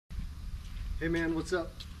Hey man, what's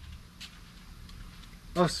up?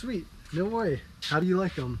 Oh sweet, no way. How do you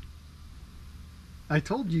like them? I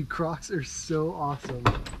told you Crocs are so awesome.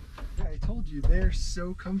 Yeah, I told you, they're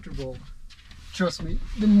so comfortable. Trust me,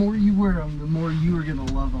 the more you wear them, the more you are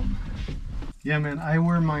gonna love them. Yeah man, I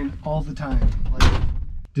wear mine all the time. Like,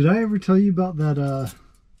 did I ever tell you about that,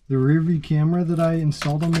 the rear view camera that I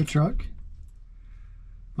installed on the truck?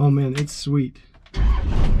 Oh man, it's sweet.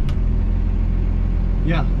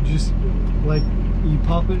 Yeah, just like you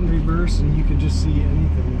pop it in reverse and you can just see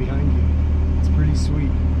anything behind you. It's pretty sweet.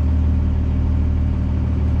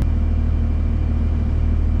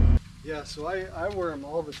 Yeah, so I wear them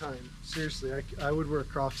all the time. Seriously, I would wear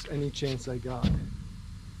Crocs any chance I got.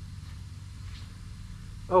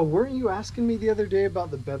 Oh, weren't you asking me the other day about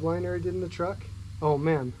the bed liner I did in the truck? Oh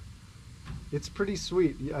man, it's pretty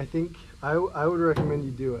sweet. I think I would recommend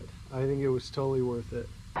you do it. I think it was totally worth it.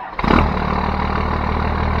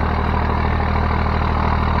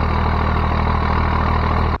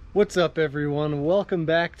 What's up everyone? Welcome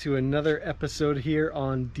back to another episode here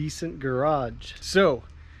on Decent Garage. So,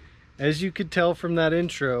 as you could tell from that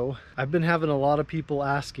intro, I've been having a lot of people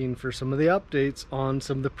asking for some of the updates on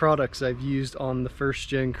some of the products I've used on the first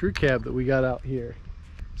gen crew cab that we got out here.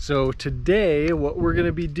 So today, what we're going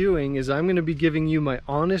to be doing is I'm going to be giving you my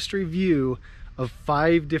honest review of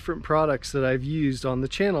 5 different products that I've used on the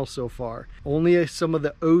channel so far. Only some of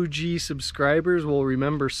the OG subscribers will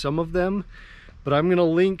remember some of them, but I'm going to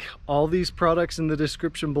link all these products in the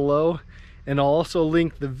description below, and I'll also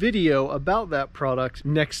link the video about that product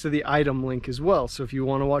next to the item link as well. So if you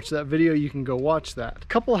want to watch that video, you can go watch that. A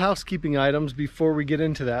couple housekeeping items before we get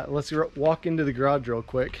into that. Let's walk into the garage real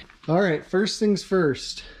quick. All right, first things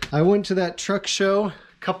first. I went to that truck show a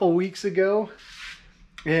couple weeks ago,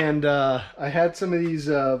 and I had some of these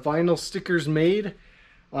vinyl stickers made.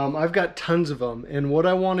 I've got tons of them, and what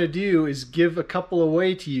I want to do is give a couple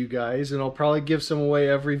away to you guys, and I'll probably give some away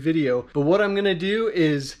every video. But what I'm going to do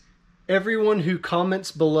is everyone who comments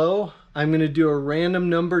below, I'm going to do a random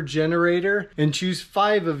number generator and choose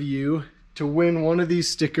 5 of you to win one of these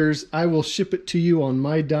stickers. I will ship it to you on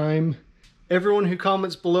my dime. Everyone who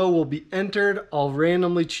comments below will be entered. I'll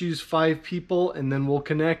randomly choose 5 people, and then we'll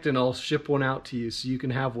connect and I'll ship one out to you so you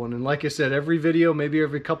can have one. And like I said, every video, maybe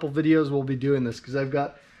every couple videos, we'll be doing this because I've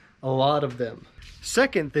got a lot of them.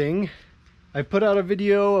 Second thing, I put out a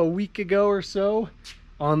video a week ago or so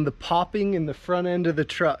on the popping in the front end of the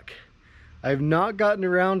truck. I've not gotten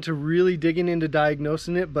around to really digging into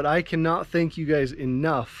diagnosing it, but I cannot thank you guys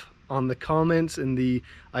enough on the comments and the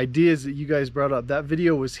ideas that you guys brought up. That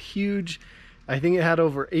video was huge. I think it had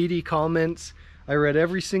over 80 comments. I read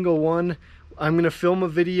every single one. I'm going to film a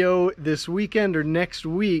video this weekend or next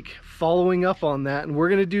week following up on that, and we're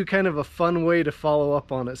going to do kind of a fun way to follow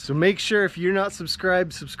up on it. So make sure if you're not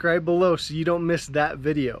subscribed, subscribe below so you don't miss that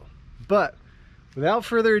video. But without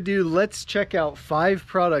further ado, let's check out 5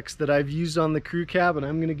 products that I've used on the crew cab, and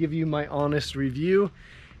I'm going to give you my honest review.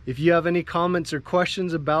 If you have any comments or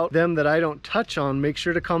questions about them that I don't touch on, make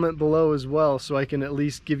sure to comment below as well so I can at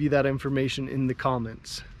least give you that information in the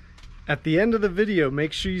comments. At the end of the video,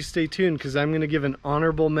 make sure you stay tuned because I'm going to give an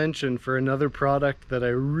honorable mention for another product that I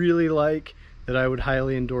really like that I would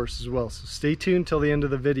highly endorse as well. So stay tuned till the end of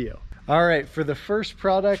the video. All right, for the first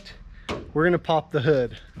product, we're going to pop the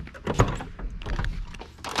hood.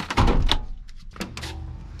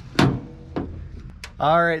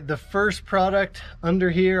 All right, the first product under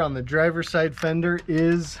here on the driver's side fender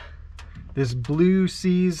is this Blue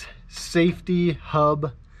Seas safety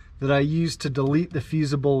hub that I use to delete the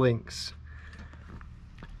fusible links.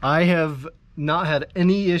 I have not had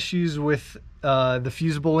any issues with the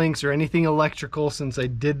fusible links or anything electrical since I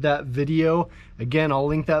did that video. Again, I'll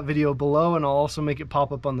link that video below, and I'll also make it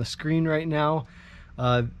pop up on the screen right now.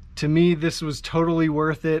 To me, this was totally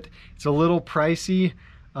worth it. It's a little pricey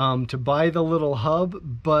to buy the little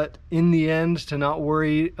hub, but in the end, to not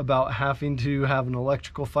worry about having to have an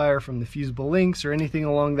electrical fire from the fusible links or anything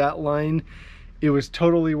along that line, it was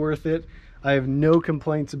totally worth it. I have no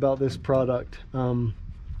complaints about this product.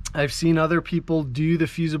 I've seen other people do the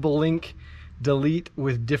fusible link delete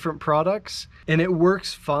with different products, and it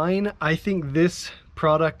works fine. I think this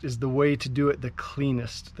product is the way to do it the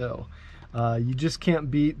cleanest though. You just can't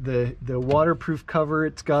beat the waterproof cover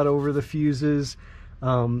it's got over the fuses.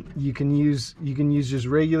 You can use just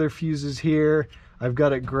regular fuses here. I've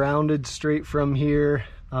got it grounded straight from here.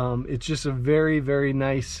 It's just a very, very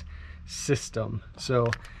nice system. So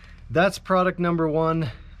that's product number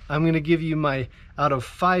 1. I'm going to give you my, out of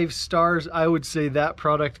 5 stars, I would say that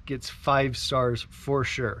product gets 5 stars for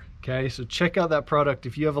sure. Okay, so check out that product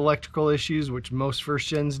if you have electrical issues, which most first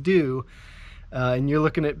gens do, and you're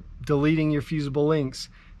looking at deleting your FUSIBLE links,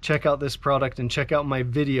 check out this product and check out my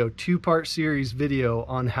video, 2-part series video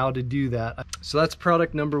on how to do that. So that's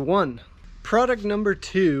product number 1. Product number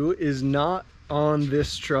 2 is not on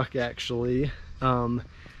this truck actually.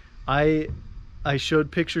 I showed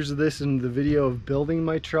pictures of this in the video of building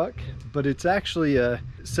my truck, but it's actually a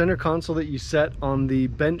center console that you set on the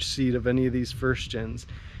bench seat of any of these first gens.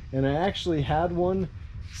 And I actually had one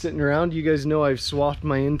sitting around. You guys know I've swapped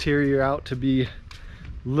my interior out to be a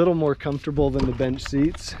little more comfortable than the bench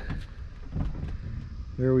seats.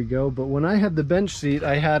 There we go. But when I had the bench seat,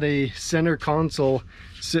 I had a center console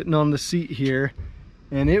sitting on the seat here,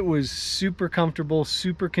 and it was super comfortable,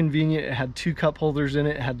 super convenient. It had 2 cup holders in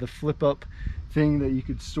it. It had the flip up thing that you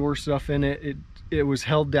could store stuff in it. It was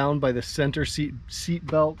held down by the center seat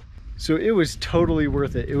belt. So it was totally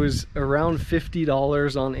worth it. It was around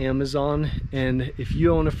 $50 on Amazon, and if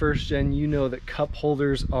you own a first gen, you know that cup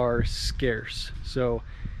holders are scarce. So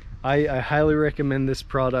I highly recommend this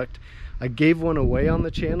product. I gave one away on the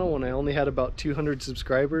channel when I only had about 200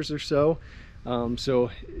 subscribers or so. So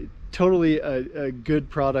totally a good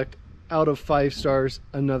product. Out of 5 stars,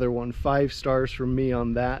 another one. 5 stars from me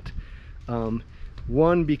on that.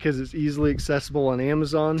 1, because it's easily accessible on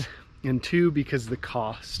Amazon, and 2, because the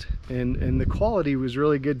cost and the quality was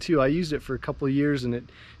really good too. I used it for a couple of years and it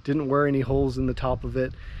didn't wear any holes in the top of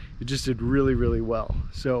it. It just did really, really well.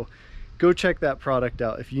 So go check that product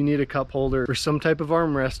out if you need a cup holder or some type of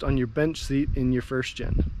armrest on your bench seat in your first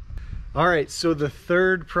gen. All right, so the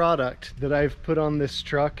third product that I've put on this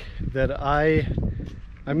truck that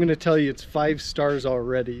I'm gonna tell you it's 5 stars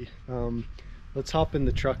already. Let's hop in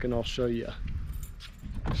the truck and I'll show you.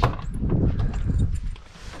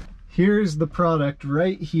 Here's the product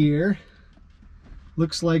right here.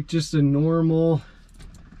 Looks like just a normal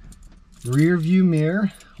rear view mirror.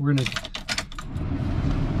 We're gonna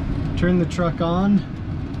turn the truck on.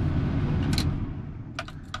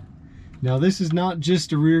 Now this is not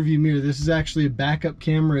just a rear view mirror, this is actually a backup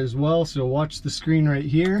camera as well, so watch the screen right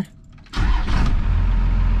here. Okay,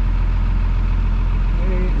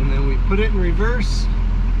 and then we put it in reverse.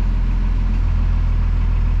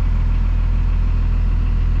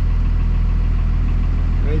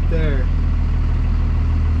 Right there.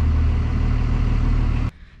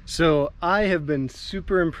 So I have been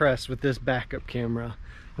super impressed with this backup camera.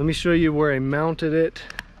 Let me show you where I mounted it.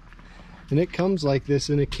 And it comes like this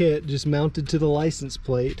in a kit, just mounted to the license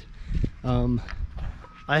plate.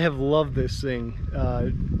 I have loved this thing.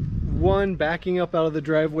 One, backing up out of the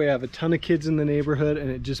driveway, I have a ton of kids in the neighborhood, and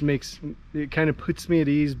it kind of puts me at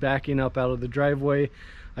ease backing up out of the driveway.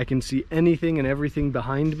 I can see anything and everything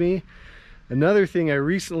behind me. Another thing I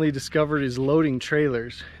recently discovered is loading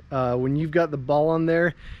trailers. When you've got the ball on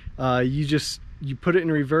there, you put it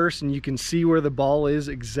in reverse and you can see where the ball is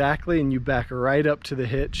exactly, and you back right up to the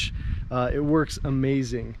hitch. It works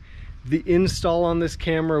amazing. The install on this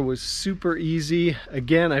camera was super easy.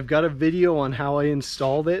 Again, I've got a video on how I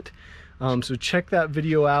installed it, so check that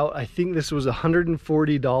video out. I think this was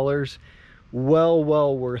 $140.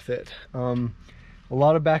 Well worth it. A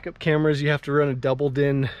lot of backup cameras you have to run a double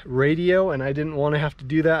DIN radio, and I didn't want to have to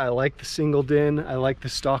do that. I like the single DIN, I like the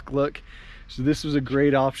stock look, so this was a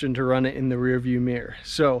great option to run it in the rear view mirror.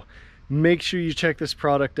 So make sure you check this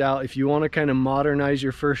product out. If you want to kind of modernize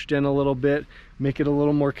your first gen a little bit, make it a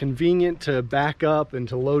little more convenient to back up and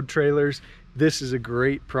to load trailers, this is a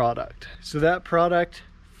great product. So that product,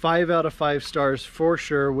 5 out of 5 stars for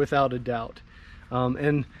sure, without a doubt.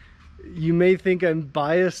 And you may think I'm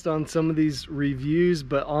biased on some of these reviews,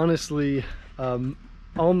 but honestly,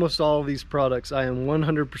 almost all of these products I am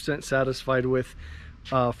 100% satisfied with,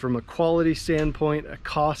 from a quality standpoint, a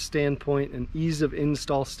cost standpoint, an ease of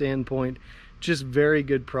install standpoint. Just very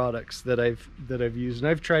good products that I've used, and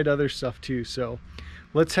I've tried other stuff too. So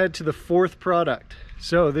let's head to the 4th product.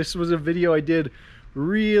 So this was a video I did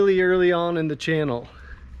really early on in the channel.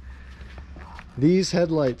 These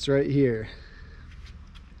headlights right here.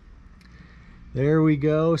 There we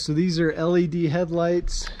go. So these are LED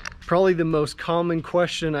headlights. Probably the most common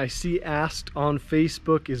question I see asked on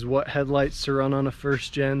Facebook is what headlights to run on a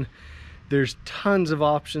first gen. There's tons of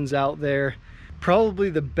options out there. Probably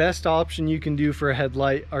the best option you can do for a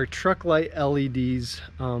headlight are truck light LEDs,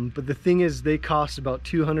 but the thing is they cost about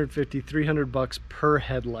 $250, $300 per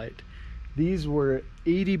headlight. These were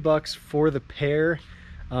 $80 for the pair.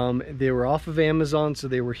 They were off of Amazon, so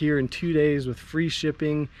they were here in 2 days with free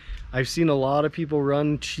shipping. I've seen a lot of people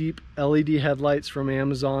run cheap LED headlights from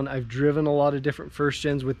Amazon. I've driven a lot of different first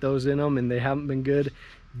gens with those in them, and they haven't been good.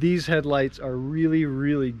 These headlights are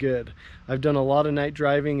really good. I've done a lot of night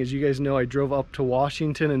driving. As you guys know, I drove up to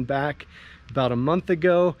Washington and back about a month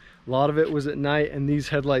ago. A lot of it was at night, and these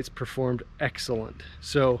headlights performed excellent.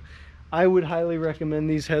 So I would highly recommend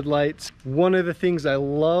these headlights. One of the things I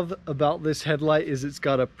love about this headlight is it's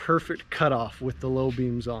got a perfect cutoff with the low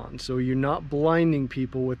beams on. So you're not blinding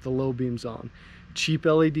people with the low beams on. Cheap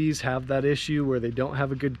LEDs have that issue where they don't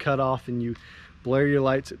have a good cutoff and you blare your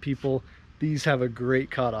lights at people. These have a great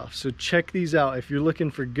cutoff. So check these out if you're looking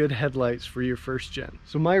for good headlights for your first gen.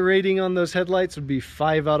 So my rating on those headlights would be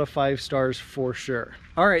 5 out of 5 stars for sure.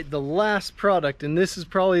 All right, the last product, and this is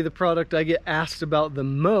probably the product I get asked about the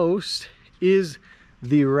most, is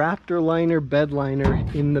the Raptor liner bed liner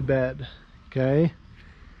in the bed. Okay.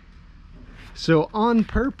 So on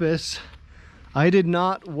purpose, I did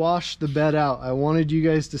not wash the bed out. I wanted you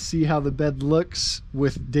guys to see how the bed looks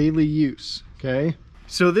with daily use. Okay.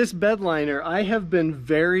 So this bed liner, I have been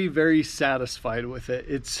very, very satisfied with it.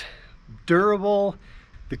 It's durable.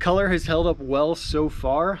 The color has held up well so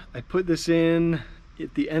far. I put this in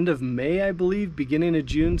at the end of May, I believe, beginning of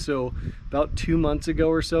June, so about 2 months ago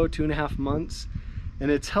or so, 2.5 months,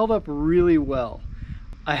 and it's held up really well.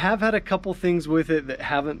 I have had a couple things with it that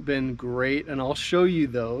haven't been great, and I'll show you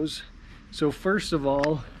those. So first of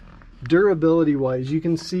all, durability wise, you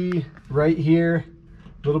can see right here,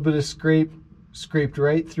 a little bit of scraped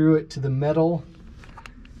right through it to the metal.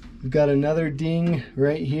 We've got another ding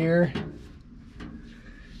right here.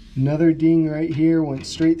 Another ding right here, went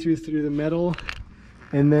straight through the metal.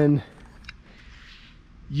 And then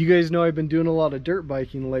you guys know I've been doing a lot of dirt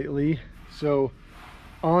biking lately. So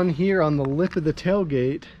on here on the lip of the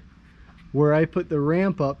tailgate, where I put the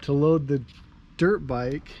ramp up to load the dirt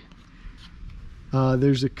bike,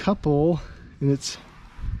 there's a couple, and it's,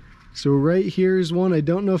 so right here is one. I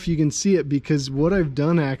don't know if you can see it because what I've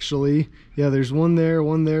done actually, yeah, there's one there,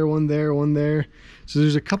 one there, one there, one there. So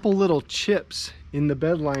there's a couple little chips in the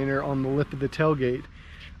bed liner on the lip of the tailgate.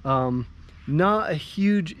 Not a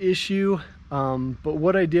huge issue, but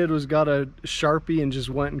what I did was got a Sharpie and just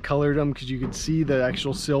went and colored them because you could see the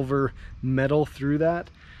actual silver metal through that.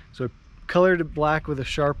 So I colored it black with a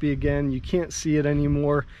Sharpie again. You can't see it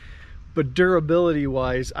anymore, but durability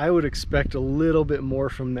wise, I would expect a little bit more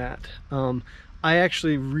from that. I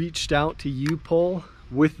actually reached out to U-Pole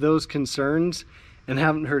with those concerns and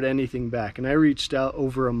haven't heard anything back, and I reached out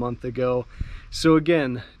over a month ago. So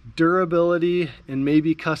again, durability and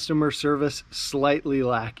maybe customer service slightly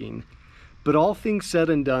lacking, but all things said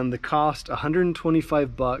and done, the cost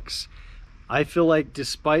 $125. I feel like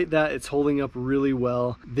despite that, it's holding up really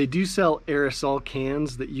well. They do sell aerosol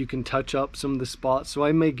cans that you can touch up some of the spots, so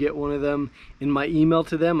I may get one of them. In my email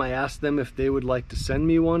to them, I asked them if they would like to send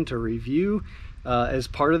me one to review as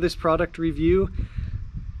part of this product review,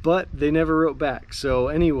 but they never wrote back. So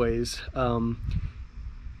anyways,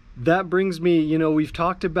 that brings me, you know, we've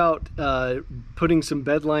talked about putting some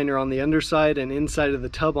bed liner on the underside and inside of the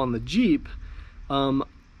tub on the Jeep.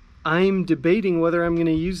 I'm debating whether I'm going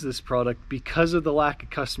to use this product because of the lack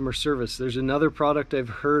of customer service. There's another product I've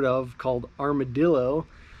heard of called Armadillo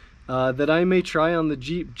that I may try on the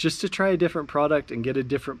Jeep just to try a different product and get a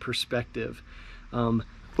different perspective.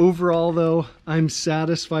 Overall though, I'm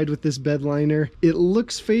satisfied with this bed liner. It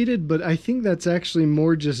looks faded, but I think that's actually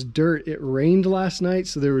more just dirt. It rained last night,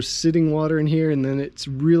 so there was sitting water in here, and then it's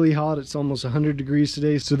really hot. It's almost 100 degrees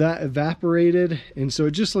today, so that evaporated, and so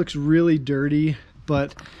it just looks really dirty.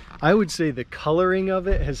 But I would say the coloring of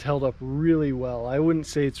it has held up really well. I wouldn't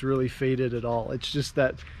say it's really faded at all. It's just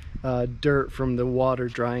that dirt from the water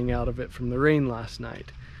drying out of it from the rain last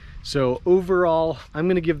night. So overall, I'm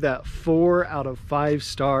going to give that 4 out of 5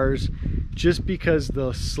 stars just because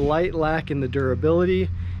the slight lack in the durability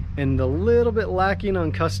and the little bit lacking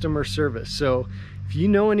on customer service. So if you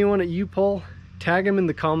know anyone at U-Pole, tag them in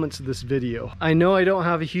the comments of this video. I know I don't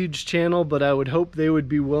have a huge channel, but I would hope they would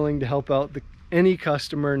be willing to help out any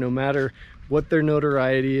customer, no matter what their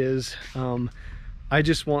notoriety is. I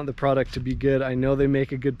just want the product to be good. I know they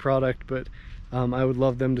make a good product, but I would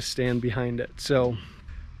love them to stand behind it. So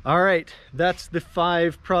all right, that's the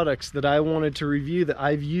 5 products that I wanted to review that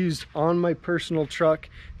I've used on my personal truck,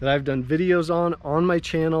 that I've done videos on my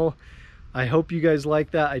channel. I hope you guys like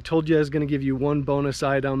that. I told you I was going to give you one bonus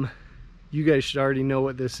item. You guys should already know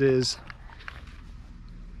what this is.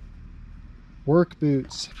 Work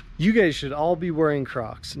boots. You guys should all be wearing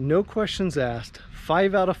Crocs. No questions asked.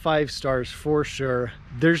 5 out of 5 stars for sure.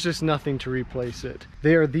 There's just nothing to replace it.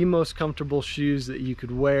 They are the most comfortable shoes that you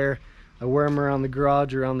could wear. I wear them around the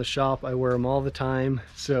garage, around the shop. I wear them all the time.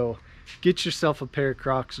 So get yourself a pair of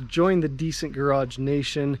Crocs. Join the Decent Garage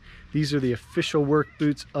Nation. These are the official work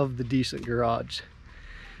boots of the Decent Garage.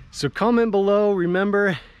 So comment below.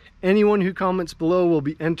 Remember, anyone who comments below will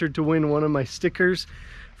be entered to win one of my stickers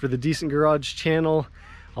for the Decent Garage channel.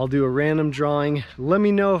 I'll do a random drawing. Let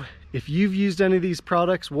me know if you've used any of these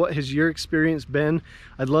products. What has your experience been?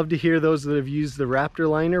 I'd love to hear those that have used the Raptor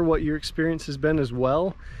liner, what your experience has been as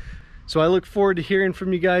well. So I look forward to hearing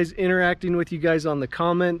from you guys, interacting with you guys on the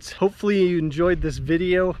comments. Hopefully you enjoyed this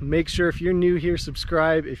video. Make sure if you're new here,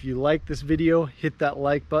 subscribe. If you like this video, hit that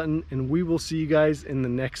like button, and we will see you guys in the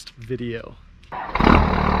next video.